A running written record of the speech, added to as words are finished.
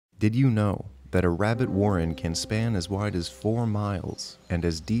Did you know that a rabbit warren can span as wide as 4 miles and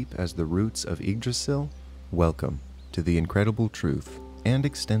as deep as the roots of Yggdrasil? Welcome to the incredible truth and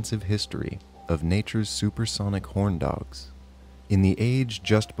extensive history of nature's supersonic horn dogs. In the age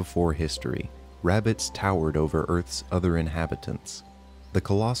just before history, rabbits towered over Earth's other inhabitants. The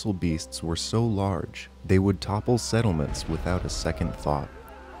colossal beasts were so large, they would topple settlements without a second thought.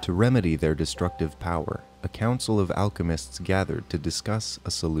 To remedy their destructive power, a council of alchemists gathered to discuss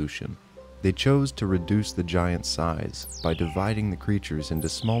a solution. They chose to reduce the giant's size by dividing the creatures into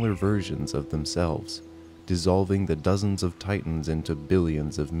smaller versions of themselves, dissolving the dozens of titans into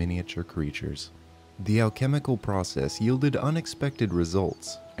billions of miniature creatures. The alchemical process yielded unexpected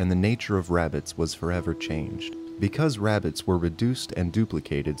results, and the nature of rabbits was forever changed. Because rabbits were reduced and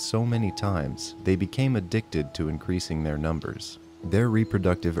duplicated so many times, they became addicted to increasing their numbers. Their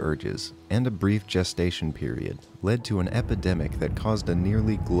reproductive urges and a brief gestation period led to an epidemic that caused a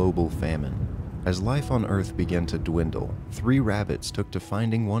nearly global famine. As life on Earth began to dwindle, 3 rabbits took to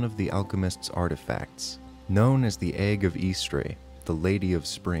finding one of the alchemist's artifacts. Known as the Egg of Yggdrasil, the Lady of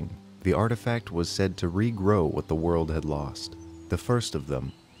Spring, the artifact was said to regrow what the world had lost. The first of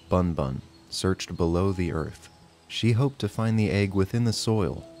them, Bun Bun, searched below the earth. She hoped to find the egg within the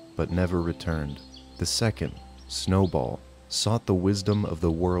soil, but never returned. The second, Snowball, sought the wisdom of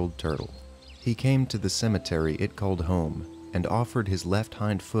the world turtle. He came to the cemetery it called home and offered his left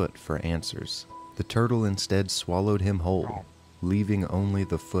hind foot for answers. The turtle instead swallowed him whole, leaving only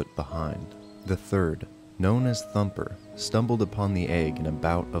the foot behind. The third, known as Thumper, stumbled upon the egg in a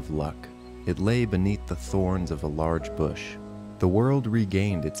bout of luck. It lay beneath the thorns of a large bush. The world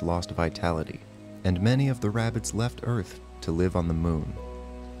regained its lost vitality, and many of the rabbits left Earth to live on the moon.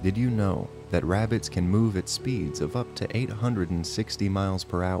 Did you know that rabbits can move at speeds of up to 860 miles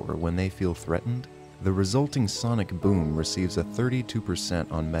per hour when they feel threatened? The resulting sonic boom receives a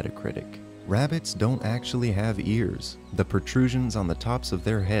 32% on Metacritic. Rabbits don't actually have ears. The protrusions on the tops of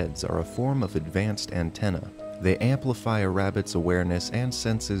their heads are a form of advanced antenna. They amplify a rabbit's awareness and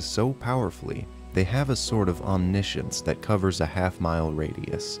senses so powerfully, they have a sort of omniscience that covers a half-mile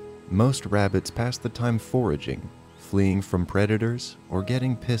radius. Most rabbits pass the time foraging, fleeing from predators, or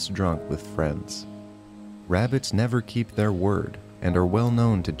getting piss-drunk with friends. Rabbits never keep their word, and are well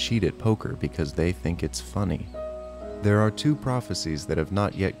known to cheat at poker because they think it's funny. There are 2 prophecies that have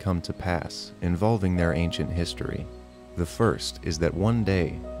not yet come to pass, involving their ancient history. The first is that one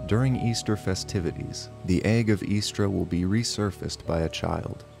day, during Easter festivities, the egg of Yggdrasil will be resurfaced by a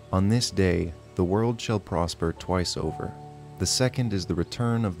child. On this day, the world shall prosper twice over. The second is the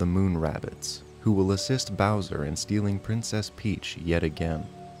return of the moon rabbits, who will assist Bowser in stealing Princess Peach yet again.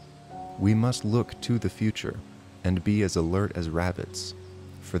 We must look to the future and be as alert as rabbits,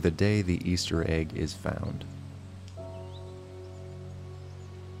 for the day the Easter egg is found.